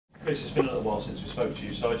Chris, it's been a little while since we spoke to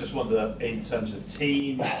you, so I just wonder, in terms of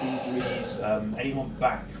team, injuries, anyone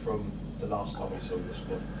back from the last time we saw the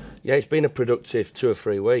squad? Yeah, it's been a productive 2 or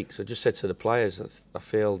 3 weeks. I just said to the players, I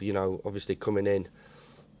feel, you know, obviously coming in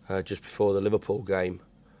just before the Liverpool game,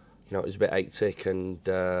 you know, it was a bit hectic and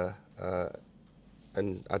had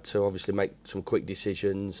to obviously make some quick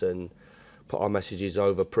decisions and put our messages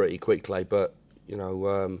over pretty quickly. But you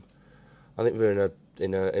know, I think we're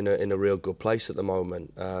in a real good place at the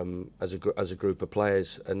moment as a group of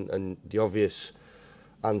players, and the obvious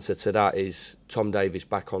answer to that is Tom Davies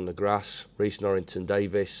back on the grass. Reece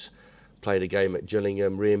Norrington-Davies played a game at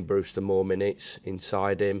Gillingham. Ryan Brewster more minutes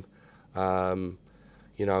inside him.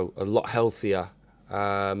 You know, a lot healthier,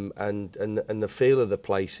 and the feel of the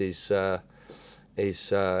place is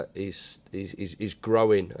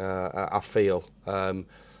growing. I feel.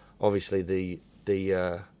 Obviously the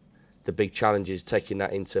big challenge is taking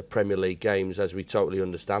that into Premier League games, as we totally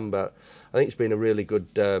understand. But I think it's been a really good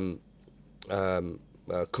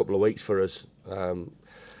couple of weeks for us. You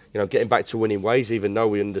know, getting back to winning ways, even though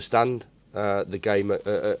we understand the game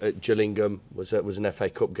at Gillingham was an FA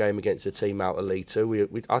Cup game against a team out of League Two.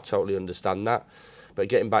 I totally understand that. But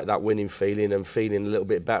getting back that winning feeling and feeling a little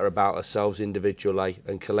bit better about ourselves individually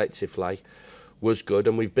and collectively was good,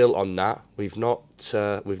 and we've built on that. We've not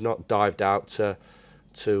dived out to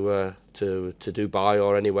Dubai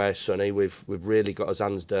or anywhere sunny. We've really got our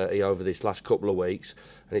hands dirty over this last couple of weeks,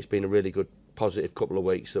 and it's been a really good, positive couple of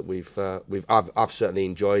weeks that I've certainly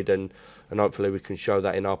enjoyed, and hopefully we can show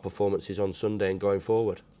that in our performances on Sunday and going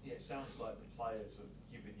forward. Yeah, it sounds like the players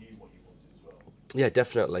have given you what you wanted as well. Yeah,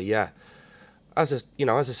 definitely. Yeah. As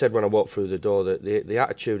I said when I walked through the door, that the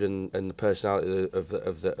attitude and the personality of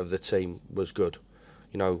the team was good.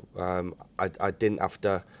 You know, I didn't have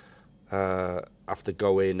to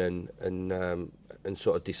go in and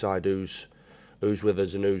sort of decide who's with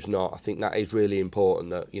us and who's not. I think that is really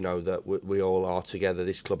important, that, you know, that we all are together.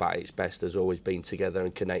 This club at its best has always been together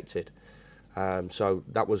and connected. So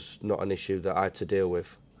that was not an issue that I had to deal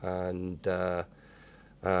with, and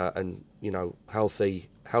you know, healthy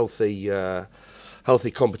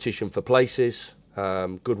competition for places,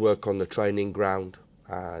 good work on the training ground,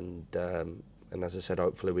 and as I said,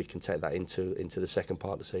 hopefully we can take that into the second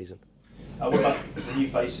part of the season. What about the new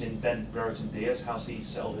face in Ben Brereton-Diaz? How's he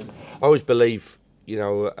settled in? I always believe, you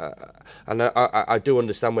know, and I do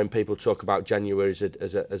understand when people talk about January as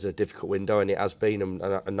a difficult window, and it has been,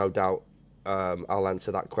 and no doubt I'll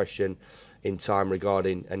answer that question in time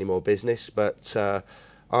regarding any more business. But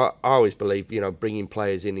I always believe, you know, bringing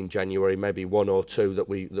players in January, maybe 1 or 2 that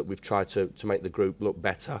we've tried to make the group look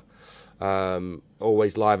better,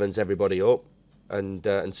 always livens everybody up. And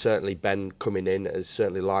certainly Ben coming in has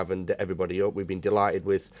certainly livened everybody up. We've been delighted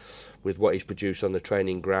with what he's produced on the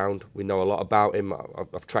training ground. We know a lot about him.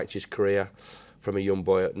 I've tracked his career from a young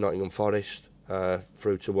boy at Nottingham Forest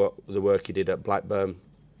through to the work he did at Blackburn,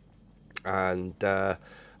 and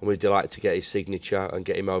we're delighted to get his signature and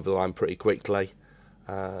get him over the line pretty quickly.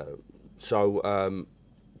 So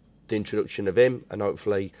the introduction of him, and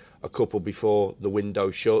hopefully a couple before the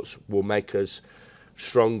window shuts, will make us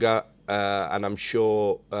stronger. And I'm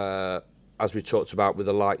sure, as we talked about with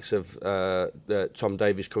the likes of Tom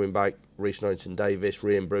Davies coming back, Reece Norrington-Davies,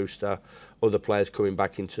 Ryan Brewster, other players coming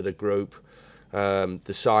back into the group, the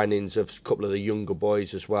signings of a couple of the younger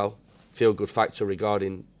boys as well, feel-good factor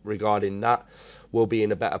regarding that, we'll be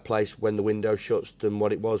in a better place when the window shuts than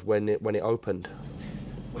what it was when it opened.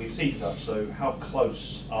 Well, you've teamed up, so how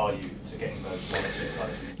close are you to getting those 1 or 2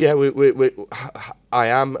 players? Yeah, I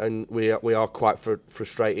am, and we are quite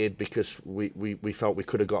frustrated because we felt we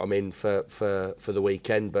could have got them in for the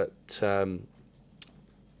weekend, but the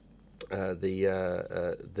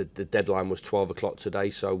deadline was 12 o'clock today,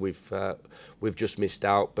 so we've just missed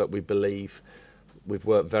out. But we believe we've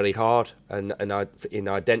worked very hard and in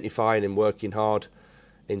identifying and working hard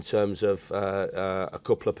in terms of a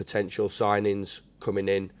couple of potential signings coming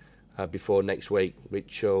in before next week,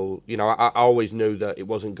 which will, you know, I always knew that it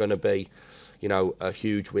wasn't going to be, you know, a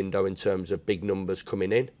huge window in terms of big numbers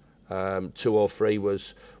coming in. 2 or 3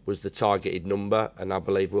 was the targeted number, and I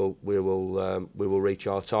believe we will reach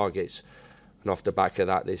our targets. And off the back of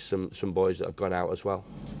that, there's some boys that have gone out as well.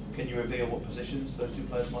 Can you reveal what positions those 2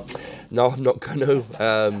 players might be? No, I'm not going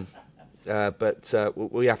to. But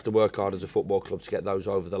we have to work hard as a football club to get those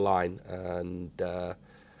over the line, and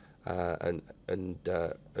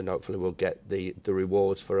hopefully we'll get the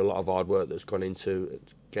rewards for a lot of hard work that's gone into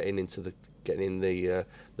getting the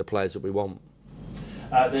players that we want.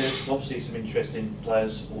 There's obviously some interesting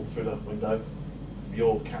players all through the window.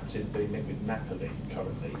 Your captain being linked with Napoli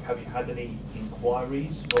currently. Have you had any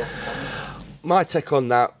inquiries? My take on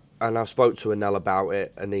that and I spoke to Anel about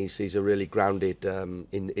it, and he's a really grounded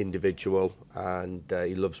individual, and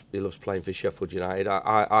he loves playing for Sheffield United.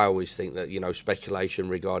 I always think that, you know, speculation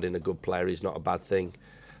regarding a good player is not a bad thing.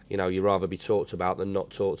 You know, you'd rather be talked about than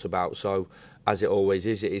not talked about. So, as it always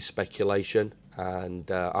is, it is speculation,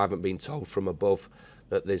 and I haven't been told from above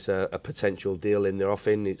that there's a potential deal in the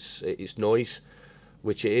offing. It's noise,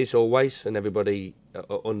 which it is always, and everybody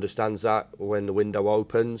understands that when the window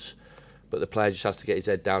opens. But the player just has to get his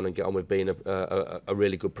head down and get on with being a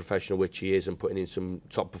really good professional, which he is, and putting in some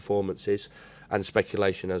top performances. And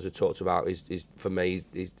speculation, as we talked about, is for me,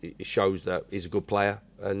 it shows that he's a good player,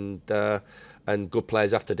 and good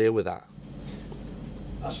players have to deal with that.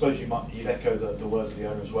 I suppose you'd echo the words of the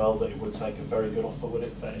owner as well, that it would take a very good offer, would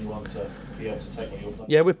it, for anyone to be able to take what you're playing?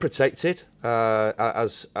 Yeah, we're protected,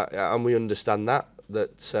 and we understand that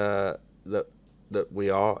we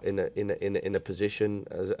are in a position,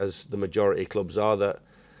 as the majority of clubs are, that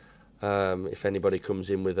if anybody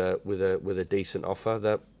comes in with a decent offer,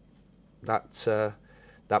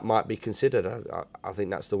 that might be considered. I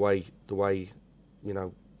think that's the way you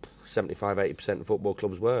know, 75-80% of football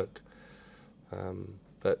clubs work.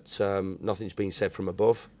 But nothing's been said from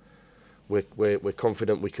above. We're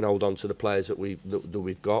confident we can hold on to the players that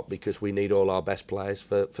we've got, because we need all our best players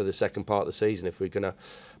for the second part of the season if we're going to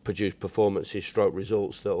produce performances, stroke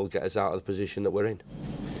results that will get us out of the position that we're in.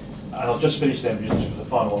 And I'll just finish then with the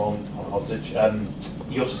final one on Hodzic.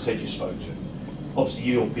 You also said you spoke to him. Obviously,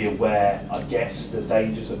 you'll be aware, I guess, the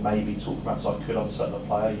dangers that maybe talk from outside could unsettle a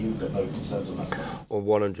player. You've got no concerns on that? Well,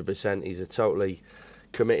 100%. He's a totally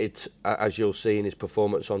committed, as you'll see in his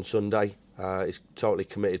performance on Sunday. He's a totally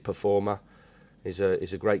committed performer. He's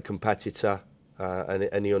a great competitor,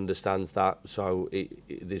 and he understands that. So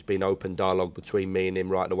there's been open dialogue between me and him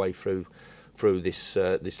right the way through this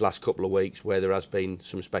last couple of weeks, where there has been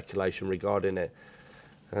some speculation regarding it.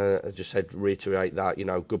 I just said, reiterate that, you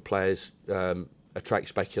know, good players attract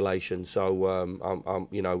speculation. So I'm,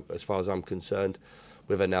 you know, as far as I'm concerned,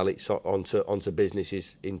 with Anel, it's onto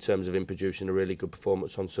businesses in terms of him producing a really good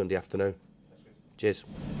performance on Sunday afternoon. Cheers.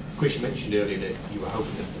 Chris, you mentioned earlier that you were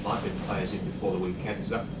hoping that there might be players in before the weekend. Does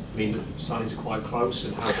that mean that signings are quite close,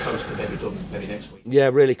 and how close could they be done maybe next week? Yeah,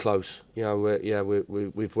 really close. You know,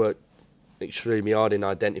 we've worked extremely hard in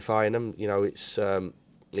identifying them. You know, it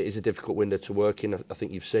is a difficult window to work in. I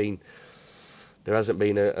think you've seen there hasn't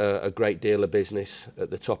been a great deal of business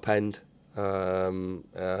at the top end.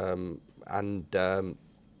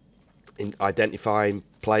 In identifying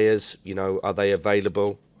players, you know, are they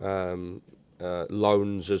available?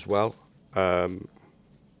 Loans as well. I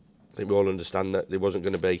think we all understand that there wasn't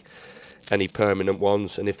going to be any permanent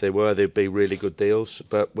ones, and if they were, they'd be really good deals.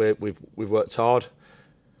 But we've worked hard,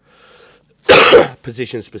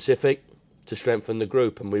 position specific, to strengthen the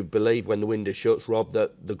group, and we believe when the window shuts, Rob,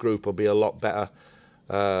 that the group will be a lot better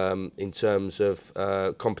in terms of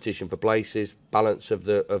competition for places, balance of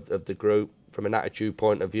the group from an attitude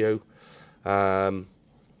point of view, and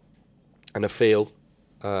a feel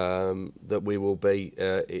that we will be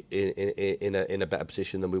in a better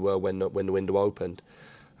position than we were when the window opened,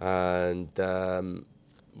 and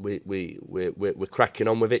we're cracking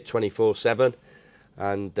on with it 24/7,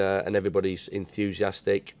 and everybody's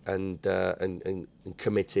enthusiastic and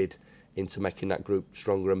committed into making that group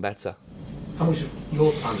stronger and better. How much of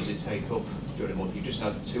your time does it take up during a month? You've just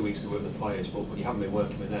had 2 weeks to work with the players, but when you haven't been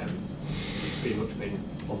working with them, you've pretty much been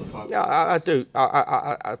on the phone. Yeah, I do.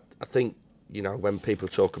 I think, you know, when people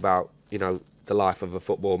talk about, you know, the life of a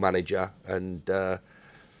football manager, and I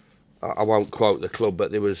won't quote the club,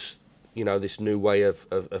 but there was, you know, this new way of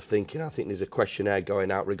thinking. I think there's a questionnaire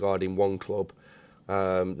going out regarding one club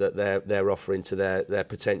that they're offering to their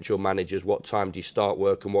potential managers. What time do you start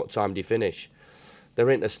work and what time do you finish? They're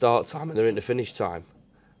into start time and they're into finish time.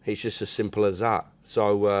 It's just as simple as that.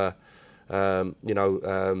 So, you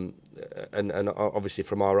know, and obviously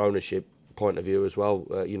from our ownership point of view as well,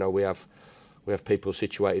 you know, we have people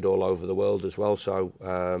situated all over the world as well. So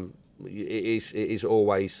it is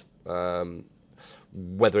always,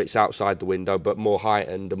 whether it's outside the window, but more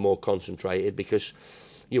heightened and more concentrated, because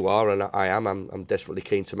you are, and I am. I'm desperately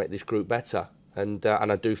keen to make this group better, and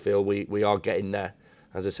I do feel we are getting there.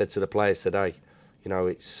 As I said to the players today, you know,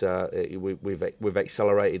 it's we've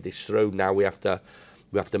accelerated this through. Now we have to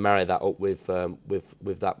marry that up with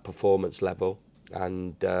that performance level,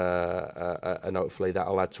 and hopefully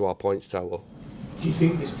that'll add to our points total. Do you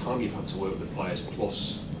think this time you've had to work with the players,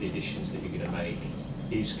 plus the additions that you're going to make,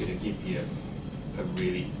 is going to give you a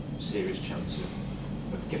really serious chance of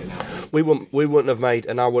getting out there? We wouldn't have made,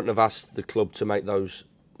 and I wouldn't have asked the club to make those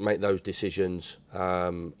decisions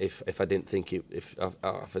if I didn't think if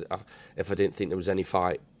I didn't think there was any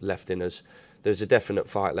fight left in us. There's a definite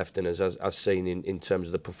fight left in us, as I've seen in terms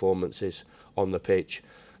of the performances on the pitch.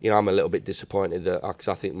 You know, I'm a little bit disappointed that because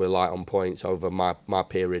I think we're light on points over my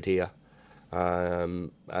period here,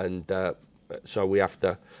 so we have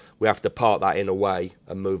to part that in a way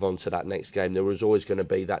and move on to that next game. There was always going to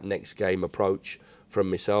be that next game approach from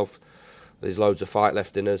myself. There's loads of fight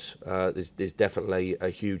left in us. There's definitely a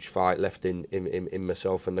huge fight left in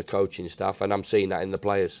myself and the coaching staff, and I'm seeing that in the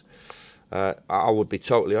players. I would be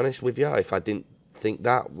totally honest with you. If I didn't think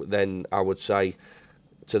that, then I would say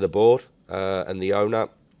to the board and the owner,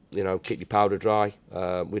 you know, keep your powder dry.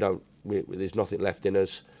 There's nothing left in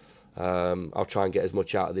us. I'll try and get as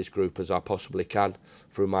much out of this group as I possibly can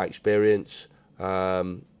through my experience,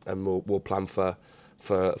 and we'll plan for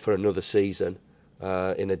another season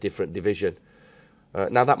in a different division.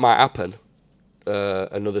 Now that might happen,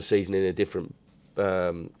 another season in a different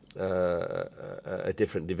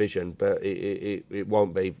division, but it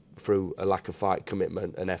won't be through a lack of fight,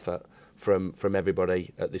 commitment and effort from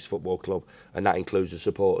everybody at this football club, and that includes the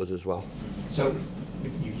supporters as well. So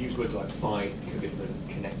you use words like fight, commitment,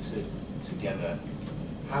 connected, together.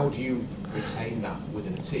 How do you retain that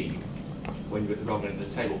within a team when you're at the wrong end of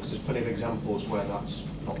the table? Because there's plenty of examples where that's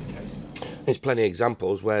not the case. There's plenty of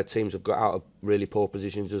examples where teams have got out of really poor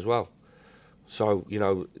positions as well. So, you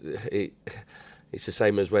know, it's the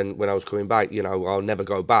same as when I was coming back. You know, I'll never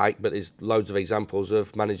go back, but there's loads of examples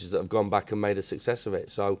of managers that have gone back and made a success of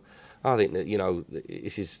it. So I think that, you know,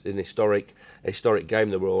 this is an historic game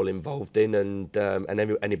that we're all involved in, and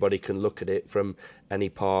anybody can look at it from any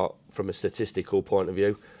part, from a statistical point of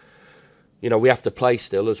view. You know, we have to play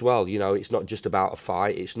still as well. You know, it's not just about a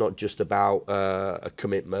fight. It's not just about a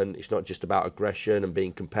commitment. It's not just about aggression and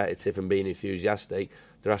being competitive and being enthusiastic.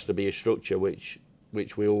 There has to be a structure which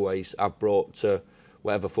we always have brought to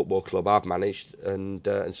whatever football club I've managed, and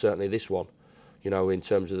certainly this one. You know, in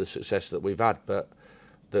terms of the success that we've had, but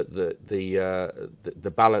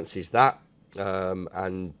the balance is that,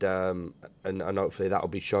 and hopefully that will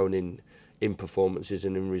be shown in performances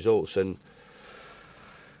and in results, and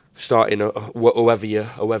starting whoever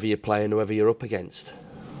you're playing, whoever you're up against.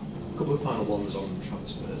 A couple of final ones on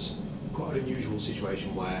transfers. Quite an unusual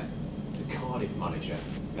situation where the Cardiff manager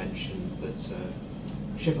mentioned that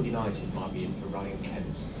Sheffield United might be in for Ryan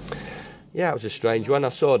Kent. Yeah, it was a strange one. I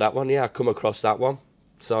saw that one. Yeah, I come across that one.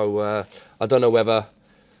 So I don't know whether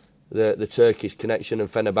the Turkish connection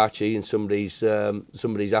and Fenerbahce and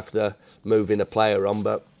somebody's after moving a player on,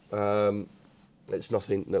 but it's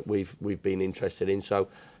nothing that we've been interested in. So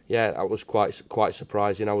yeah, that was quite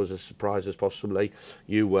surprising. I was as surprised as possibly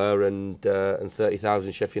you were, and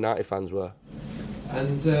 30,000 Sheffield United fans were.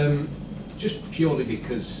 And just purely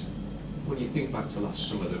because when you think back to last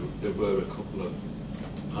summer, there were a couple of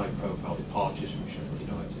high-profile departures from Sheffield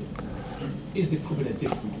United. Is the club in a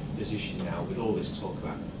different position now with all this talk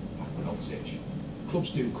about Backward-on-Titch?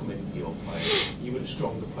 Clubs do come in for your players. Are you in a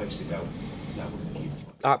stronger place to go now with the keep?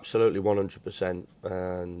 Absolutely, 100%,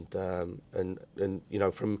 and you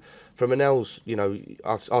know, from an L's, you know,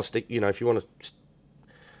 I'll stick. You know, if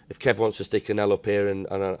Kev wants to stick an L up here, and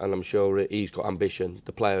I'm sure he's got ambition.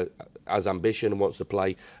 The player has ambition and wants to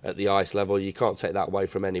play at the highest level. You can't take that away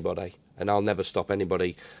from anybody, and I'll never stop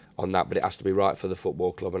anybody on that. But it has to be right for the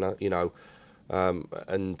football club, and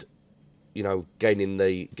gaining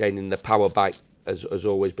the power back has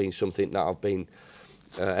always been something that I've been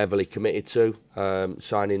heavily committed to.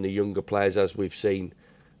 Signing the younger players, as we've seen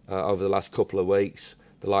over the last couple of weeks,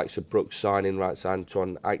 the likes of Brooks signing, right,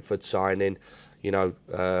 Antoine Ackford signing, you know,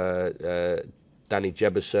 Danny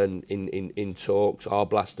Jebberson in talks,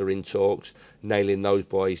 Arblaster in talks, nailing those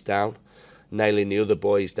boys down, nailing the other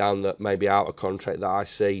boys down that may be out of contract that I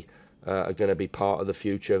see are going to be part of the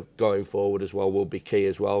future going forward as well will be key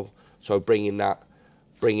as well. So bringing that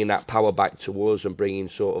power back to us and bringing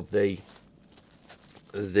sort of the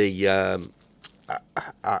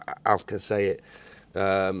how can I say it,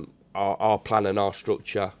 our plan and our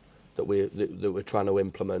structure that we're trying to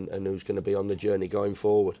implement, and who's going to be on the journey going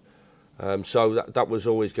forward. So that was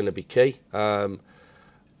always going to be key.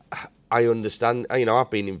 I understand, you know, I've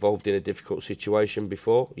been involved in a difficult situation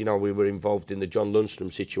before. You know, we were involved in the John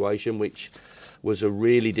Lundstrom situation, which was a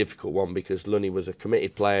really difficult one because Lunny was a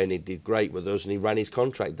committed player and he did great with us and he ran his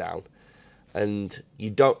contract down. And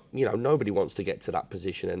nobody wants to get to that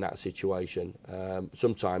position in that situation.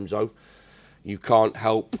 Sometimes, though, you can't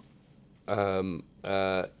help in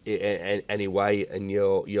any way, and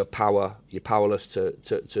you're powerless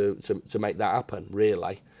to make that happen,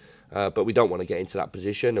 really. But we don't want to get into that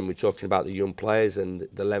position, and we're talking about the young players and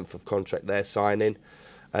the length of contract they're signing,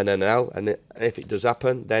 an NL, and if it does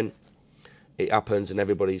happen, then it happens, and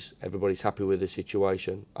everybody's happy with the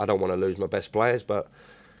situation. I don't want to lose my best players, but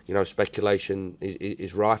you know, speculation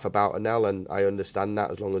is rife about NL, and I understand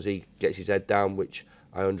that. As long as he gets his head down, which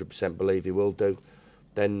I 100% believe he will do,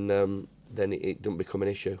 then it doesn't become an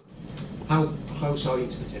issue. How close are you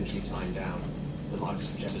to potentially tying down the likes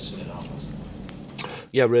of Jefferson and Argos?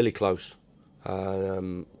 Yeah, really close.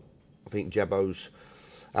 I think Jebo's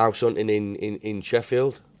house hunting in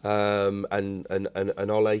Sheffield,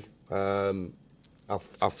 and Ollie.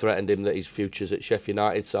 I've threatened him that his future's at Sheffield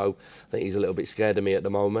United, so I think he's a little bit scared of me at the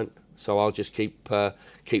moment. So I'll just keep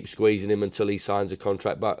squeezing him until he signs a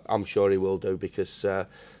contract, but I'm sure he will do, because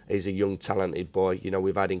he's a young, talented boy. You know,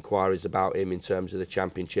 we've had inquiries about him in terms of the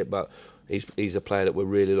Championship, but he's a player that we're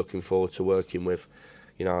really looking forward to working with.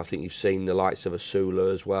 You know, I think you've seen the likes of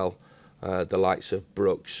Asula as well, the likes of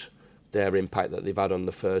Brooks, their impact that they've had on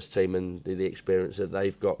the first team and the experience that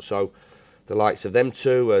they've got. So the likes of them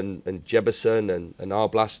two and Jefferson and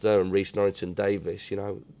Arblaster and Reece Norrington Davis, you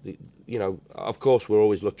know, of course we're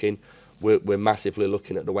always looking. We're massively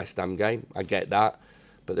looking at the West Ham game. I get that,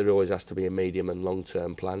 but there always has to be a medium and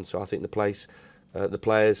long-term plan. So I think the players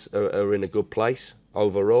are in a good place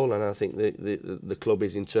overall, and I think the club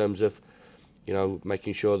is, in terms of, you know,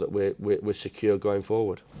 making sure that we're secure going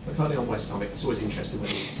forward. But finally on West Ham, it's always interesting when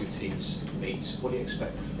these two teams meet. What do you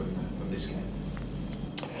expect from this game?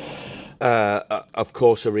 Of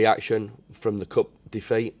course, a reaction from the cup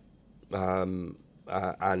defeat, and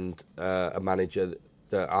a manager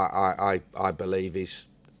that I believe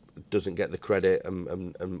doesn't get the credit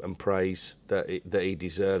and praise that he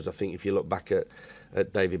deserves. I think if you look back at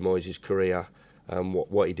David Moyes' career,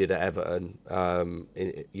 what he did at Everton,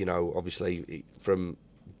 you know, obviously from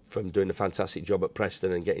doing a fantastic job at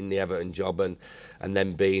Preston and getting the Everton job, and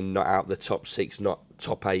then being not out the top 6, not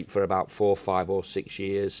top 8 for about 4, 5 or 6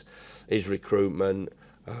 years. His recruitment,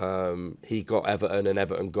 he got Everton and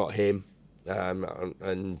Everton got him,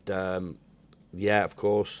 yeah, of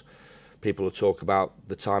course, people will talk about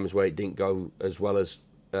the times where it didn't go as well as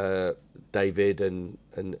David and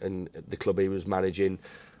the club he was managing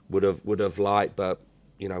would have liked, but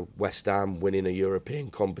you know, West Ham winning a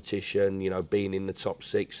European competition, you know, being in the top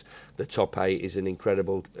 6, the top 8 is an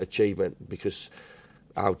incredible achievement, because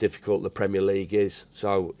how difficult the Premier League is.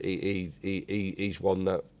 So he's one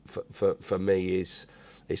that for me is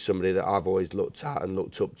somebody that I've always looked at and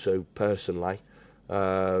looked up to personally,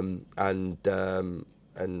 and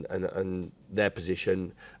their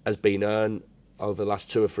position has been earned over the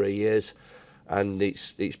last 2 or 3 years. And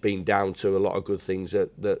it's been down to a lot of good things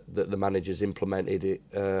that the manager's implemented it,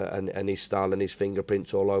 and his style and his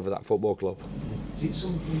fingerprints all over that football club. Is it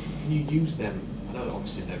something, can you use them? I know that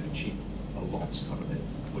obviously they've achieved a lot, haven't they,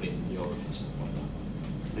 put in Europe and stuff like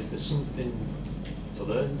that. Is there something to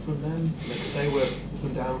learn from them? Because they were up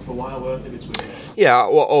and down for a while, weren't they, between? Yeah,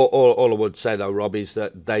 all I would say though, Rob, is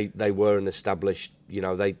that they were an established. You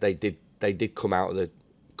know, they did come out of the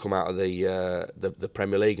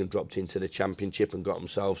Premier League and dropped into the Championship and got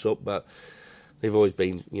themselves up, but they've always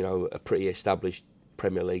been, you know, a pretty established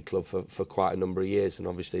Premier League club for quite a number of years, and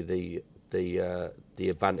obviously the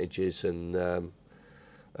advantages and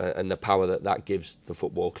the power that gives the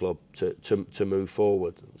football club to move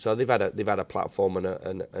forward. So they've had a platform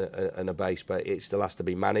and a base, but it still has to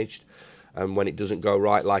be managed. And when it doesn't go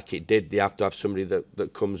right like it did, they have to have somebody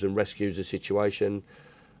that comes and rescues the situation.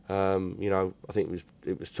 You know, I think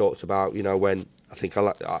it was talked about, you know, when I think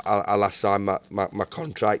I last signed my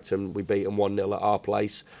contract and we beat them 1-0 at our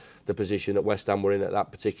place, the position that West Ham were in at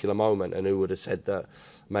that particular moment, and who would have said that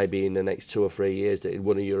maybe in the next 2 or 3 years that he'd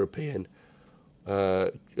won a European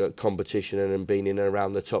competition and been in and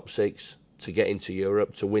around the top 6 to get into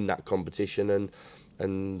Europe, to win that competition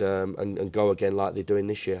and go again like they're doing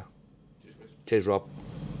this year. Cheers, Rob.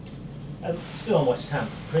 Still on West Ham,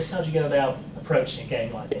 Chris, how do you go about approaching a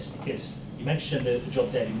game like this? Because you mentioned the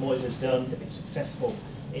job David Moyes has done, they've been successful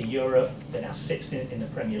in Europe, they're now 6th in the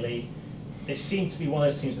Premier League. They seem to be one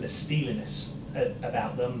of those teams with a steeliness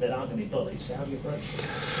about them that aren't going to be bullied, so how do you approach it?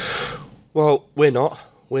 Well, we're not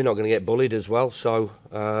going to get bullied as well, so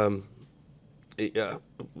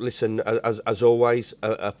listen, as always,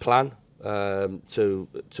 a plan to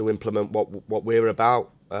implement what we're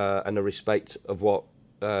about, and a respect of what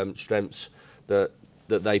strengths that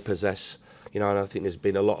they possess. You know, and I think there's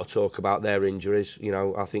been a lot of talk about their injuries. You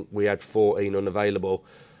know, I think we had 14 unavailable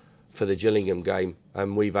for the Gillingham game,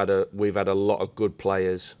 and we've had a lot of good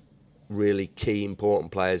players, really key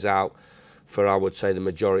important players out for, I would say, the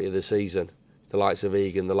majority of the season. The likes of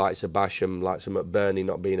Egan, the likes of Basham, the likes of McBurney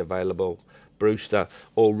not being available, Brewster,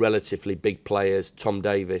 all relatively big players. Tom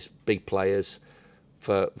Davis, big players.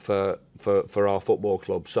 for our football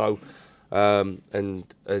club. So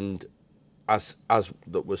and as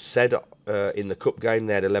that was said in the cup game,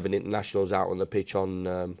 they had 11 internationals out on the pitch on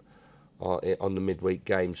the midweek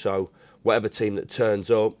game. So whatever team that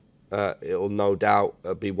turns up, it'll no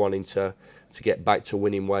doubt be wanting to get back to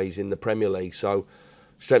winning ways in the Premier League. So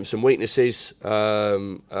strengths and weaknesses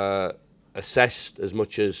assessed as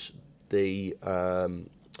much as the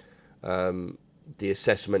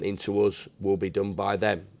assessment into us will be done by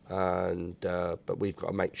them. And but we've got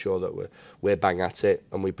to make sure that we're bang at it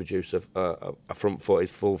and we produce a front-footed,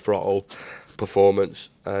 full throttle performance.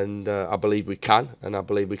 And I believe we can, and I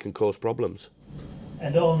believe we can cause problems.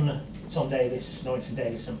 And on Tom Davis, Norrington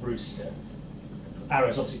Davis and Brewster,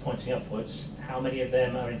 arrows obviously pointing upwards. How many of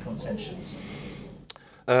them are in contention?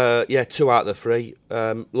 Yeah, 2 out of the 3.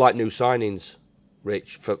 Like new signings,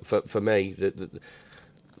 Rich, for me.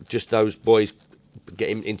 Just those boys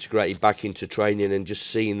getting integrated back into training and just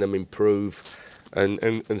seeing them improve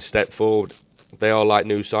and step forward. They are like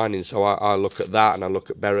new signings. So I look at that, and I look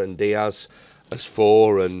at Barrett and Diaz as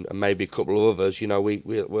 4, and maybe a couple of others. You know,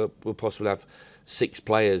 we'll possibly have 6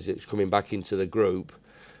 players that's coming back into the group,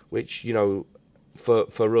 which, you know,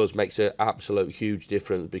 for us makes an absolute huge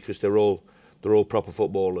difference, because they're all proper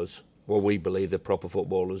footballers. Well, we believe they're proper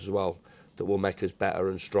footballers as well, that will make us better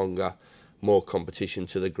and stronger, more competition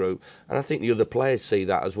to the group. And I think the other players see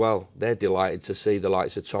that as well. They're delighted to see the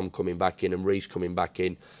likes of Tom coming back in and Reece coming back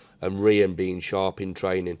in and Rian being sharp in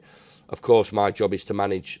training. Of course, my job is to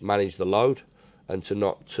manage the load and to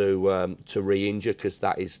not to re-injure, because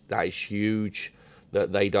that is huge,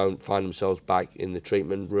 that they don't find themselves back in the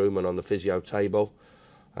treatment room and on the physio table.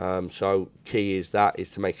 So key is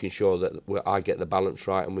to making sure that I get the balance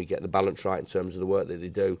right, and we get the balance right in terms of the work that they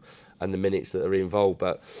do and the minutes that are involved.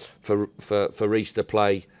 But for Reece to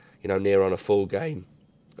play, you know, near on a full game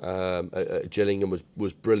at Gillingham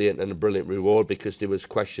was brilliant, and a brilliant reward, because there was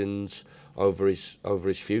questions over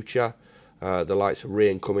his future. The likes of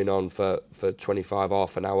Rian coming on for 25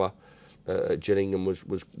 half an hour at Gillingham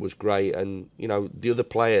was great, and you know, the other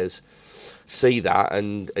players see that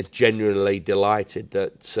and are genuinely delighted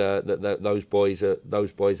that those boys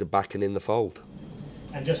are back and in the fold.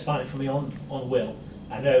 And just finally from me on Will,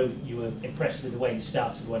 I know you were impressed with the way he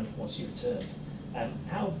started once you returned.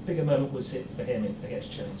 How big a moment was it for him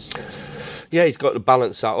against Chelsea? Yeah, he's got to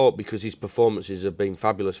balance that up, because his performances have been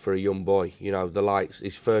fabulous for a young boy. You know, the likes,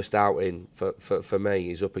 his first outing for me,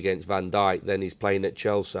 he's up against Van Dijk, then he's playing at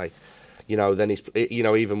Chelsea. You know, then he's, you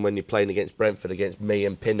know, even when you're playing against Brentford, against me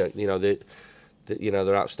and Pinnock, you know,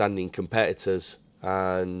 they're outstanding competitors,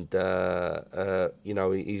 and you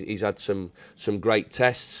know, he's had some great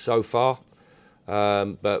tests so far,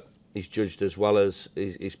 but he's judged as well as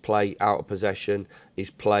his play out of possession, his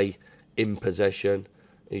play in possession.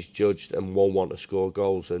 He's judged and will want to score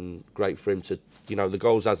goals, and great for him to, you know, the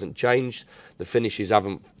goals hasn't changed, the finishes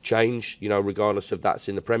haven't changed, you know, regardless if that's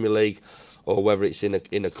in the Premier League or whether it's in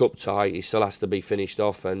a cup tie, he still has to be finished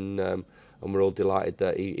off, and we're all delighted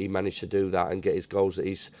that he managed to do that and get his goals that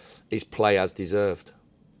his play has deserved.